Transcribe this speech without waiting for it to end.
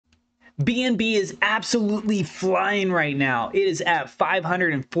BNB is absolutely flying right now. It is at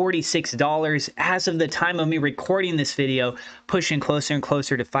 $546 as of the time of me recording this video, pushing closer and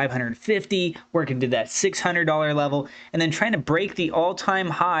closer to $550, working to that $600 level, and then trying to break the all-time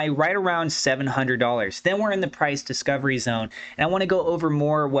high right around $700. Then we're in the price discovery zone, and I want to go over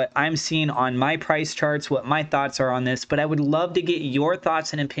more what I'm seeing on my price charts, what my thoughts are on this, but I would love to get your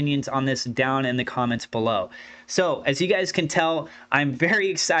thoughts and opinions on this down in the comments below. So as you guys can tell, I'm very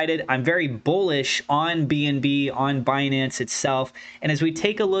excited. I'm very bullish on BNB, on Binance itself. And as we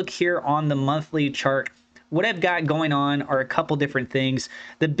take a look here on the monthly chart, what I've got going on are a couple different things.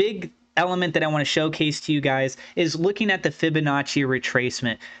 The big element that I want to showcase to you guys is looking at the Fibonacci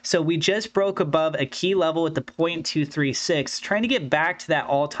retracement. So we just broke above a key level at the 0.236, trying to get back to that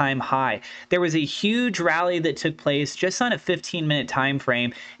all-time high. There was a huge rally that took place just on a 15-minute time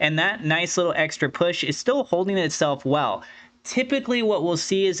frame, and that nice little extra push is still holding itself well. Typically what we'll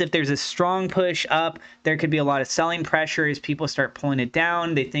see is if there's a strong push up, there could be a lot of selling pressure as people start pulling it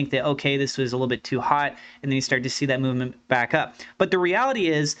down. They think that, okay, this was a little bit too hot, and then you start to see that movement back up. But the reality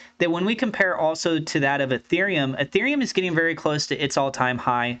is that when we compare also to that of Ethereum, Ethereum is getting very close to its all-time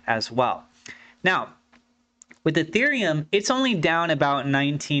high as well. Now, with Ethereum, it's only down about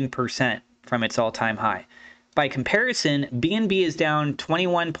 19% from its all-time high. By comparison, BNB is down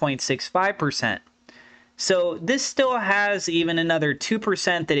 21.65%. So this still has even another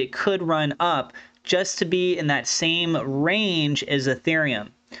 2% that it could run up just to be in that same range as Ethereum.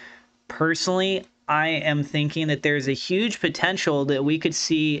 Personally, I am thinking that there's a huge potential that we could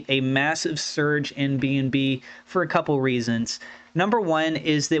see a massive surge in BNB for a couple reasons. Number one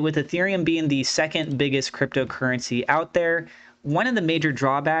is that with Ethereum being the second biggest cryptocurrency out there, one of the major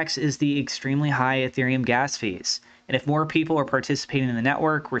drawbacks is the extremely high Ethereum gas fees. And if more people are participating in the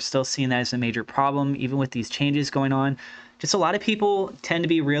network, we're still seeing that as a major problem, even with these changes going on. Just a lot of people tend to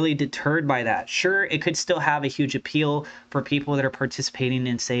be really deterred by that. Sure, it could still have a huge appeal for people that are participating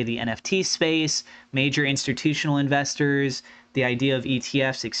in, say, the NFT space, major institutional investors, the idea of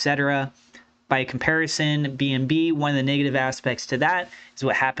ETFs, etc. By comparison, BNB, one of the negative aspects to that is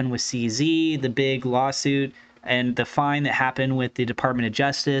what happened with CZ, the big lawsuit, and the fine that happened with the Department of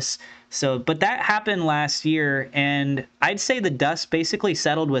Justice. So, but that happened last year, and I'd say the dust basically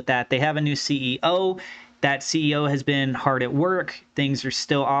settled with that. They have a new CEO. That CEO has been hard at work. Things are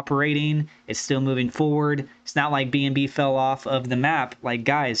still operating. It's still moving forward. It's not like BNB fell off of the map. Like,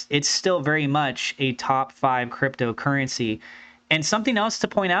 guys, it's still very much a top 5 cryptocurrency. And something else to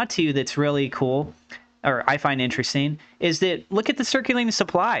point out to you that's really cool, or I find interesting, is that look at the circulating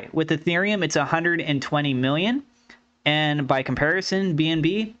supply. With Ethereum, it's 120 million. And by comparison,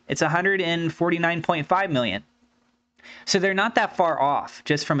 BNB, it's 149.5 million. So they're not that far off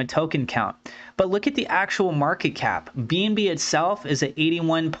just from a token count. But look at the actual market cap. BNB itself is at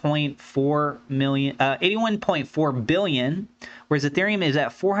 81.4 billion, whereas Ethereum is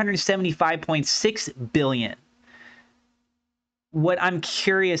at 475.6 billion. What I'm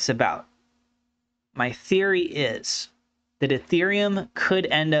curious about, my theory is that Ethereum could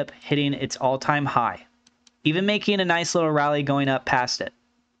end up hitting its all-time high, even making a nice little rally going up past it.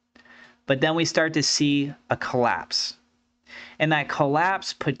 But then we start to see a collapse. And that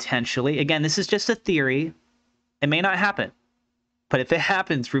collapse potentially, again, this is just a theory. It may not happen. But if it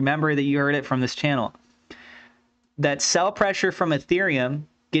happens, remember that you heard it from this channel. That sell pressure from Ethereum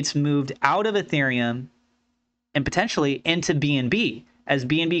gets moved out of Ethereum and potentially into BNB as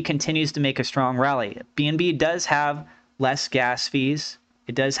BNB continues to make a strong rally. BNB does have less gas fees.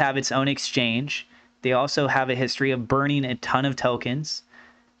 It does have its own exchange. They also have a history of burning a ton of tokens.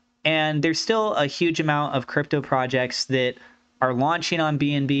 And there's still a huge amount of crypto projects that are launching on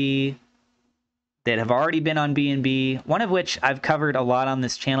BNB, that have already been on BNB, one of which I've covered a lot on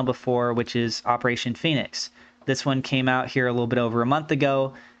this channel before, which is Operation Phoenix. This one came out here a little bit over a month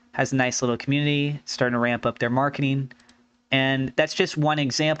ago, has a nice little community, starting to ramp up their marketing. And that's just one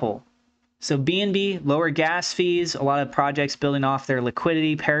example. So BNB, lower gas fees, a lot of projects building off their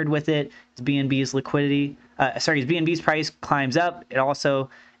liquidity paired with it. As BNB's liquidity, as BNB's price climbs up, it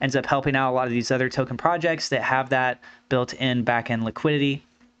also ends up helping out a lot of these other token projects that have that built-in back-end liquidity.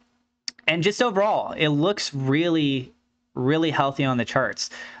 And just overall, it looks really, really healthy on the charts.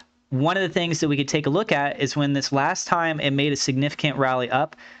 One of the things that we could take a look at is when this last time it made a significant rally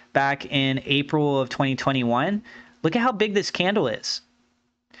up back in April of 2021. Look at how big this candle is.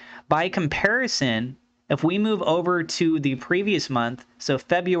 By comparison, if we move over to the previous month, so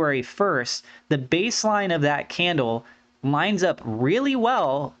February 1st, the baseline of that candle lines up really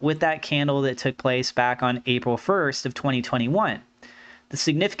well with that candle that took place back on April 1st of 2021. The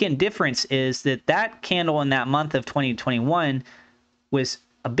significant difference is that that candle in that month of 2021 was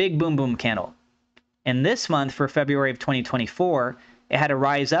a big boom boom candle. And this month for February of 2024, it had a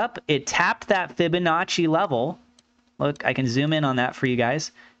rise up. It tapped that Fibonacci level. Look, I can zoom in on that for you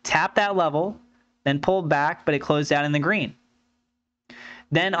guys. Tapped that level, then pulled back, but it closed out in the green.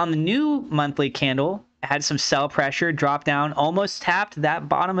 Then on the new monthly candle, it had some sell pressure, dropped down, almost tapped that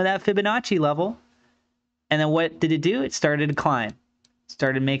bottom of that Fibonacci level. And then what did it do? It started to climb,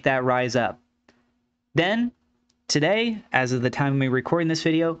 started to make that rise up. Then today, as of the time we're recording this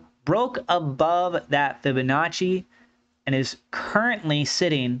video, broke above that Fibonacci and is currently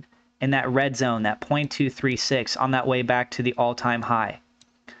sitting in that red zone, that 0.236, on that way back to the all-time high.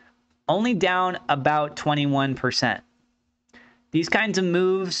 Only down about 21%. These kinds of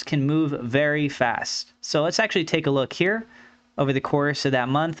moves can move very fast. So let's actually take a look here. Over the course of that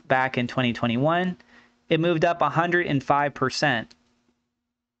month back in 2021, it moved up 105%.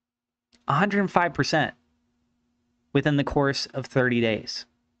 105% within the course of 30 days.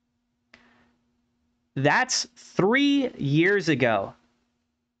 That's 3 years ago.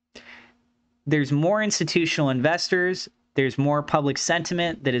 There's more institutional investors. There's more public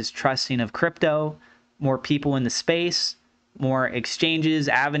sentiment that is trusting of crypto, more people in the space, more exchanges,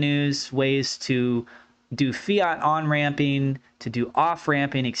 avenues, ways to do fiat on-ramping, to do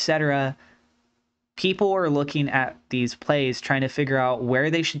off-ramping, etc. People are looking at these plays, trying to figure out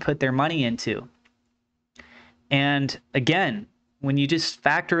where they should put their money into. And again, when you just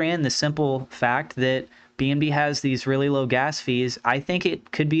factor in the simple fact that BNB has these really low gas fees, I think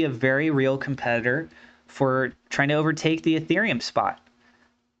it could be a very real competitor for trying to overtake the Ethereum spot.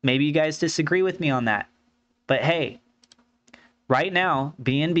 Maybe you guys disagree with me on that. But hey, right now,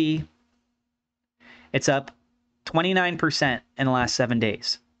 BNB, it's up 29% in the last 7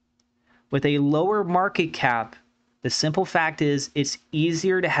 days. With a lower market cap, the simple fact is it's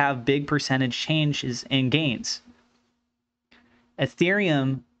easier to have big percentage changes and gains.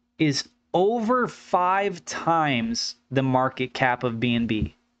 Ethereum is over 5 times the market cap of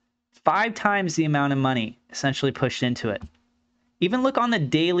BNB. 5 times the amount of money essentially pushed into it. Even look on the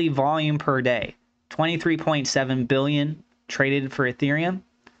daily volume per day. 23.7 billion traded for Ethereum.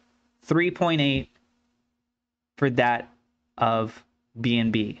 3.8 for that of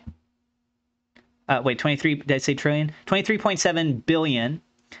BNB. Wait, 23, did I say trillion? 23.7 billion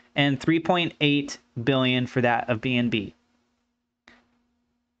and 3.8 billion for that of BNB.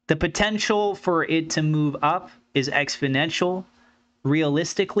 The potential for it to move up is exponential.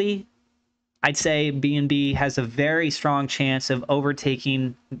 Realistically, I'd say BNB has a very strong chance of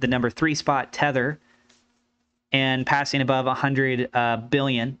overtaking the number 3 spot, Tether, and passing above 100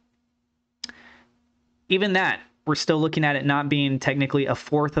 billion. Even that, we're still looking at it not being technically a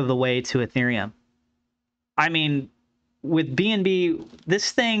fourth of the way to Ethereum. I mean, with BNB,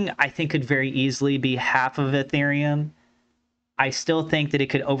 this thing I think could very easily be half of Ethereum. I still think that it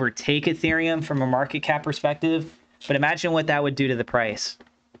could overtake Ethereum from a market cap perspective, but imagine what that would do to the price.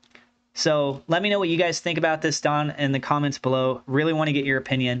 So let me know what you guys think about this down in the comments below. Really want to get your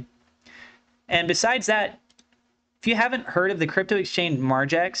opinion. And besides that, if you haven't heard of the crypto exchange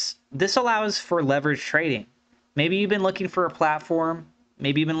Margex, this allows for leverage trading. Maybe you've been looking for a platform.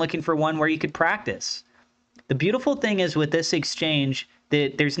 Maybe you've been looking for one where you could practice. The beautiful thing is with this exchange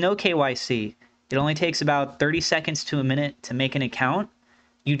that there's no KYC. It only takes about 30 seconds to a minute to make an account.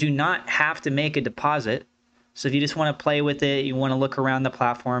 You do not have to make a deposit. So if you just want to play with it, you want to look around the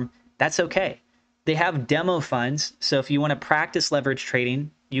platform, that's okay. They have demo funds. So if you want to practice leverage trading,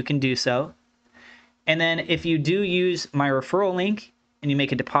 you can do so. And then if you do use my referral link and you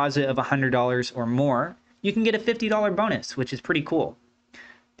make a deposit of $100 or more, you can get a $50 bonus, which is pretty cool.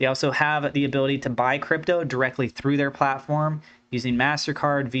 They also have the ability to buy crypto directly through their platform using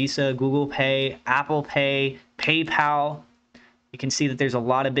MasterCard, Visa, Google Pay, Apple Pay, PayPal. You can see that there's a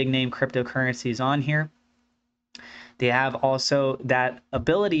lot of big name cryptocurrencies on here. They have also that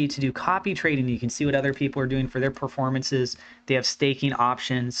ability to do copy trading. You can see what other people are doing for their performances. They have staking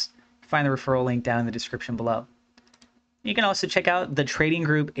options. Find the referral link down in the description below. You can also check out the trading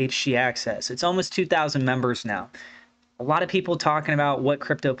group HG Access. It's almost 2,000 members now. A lot of people talking about what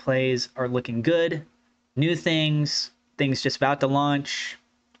crypto plays are looking good, new things, things just about to launch,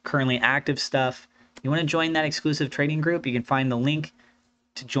 currently active stuff. You want to join that exclusive trading group? You can find the link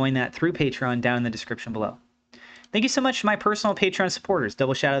to join that through Patreon down in the description below. Thank you so much to my personal Patreon supporters.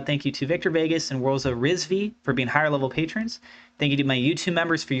 Double shout out thank you to Victor Vegas and Worlds of Rizvi for being higher level patrons. Thank you to my YouTube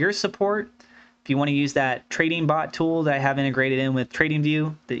members for your support. If you want to use that trading bot tool that I have integrated in with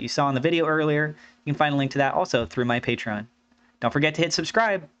TradingView that you saw in the video earlier, you can find a link to that also through my Patreon. Don't forget to hit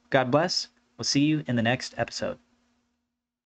subscribe. God bless. We'll see you in the next episode.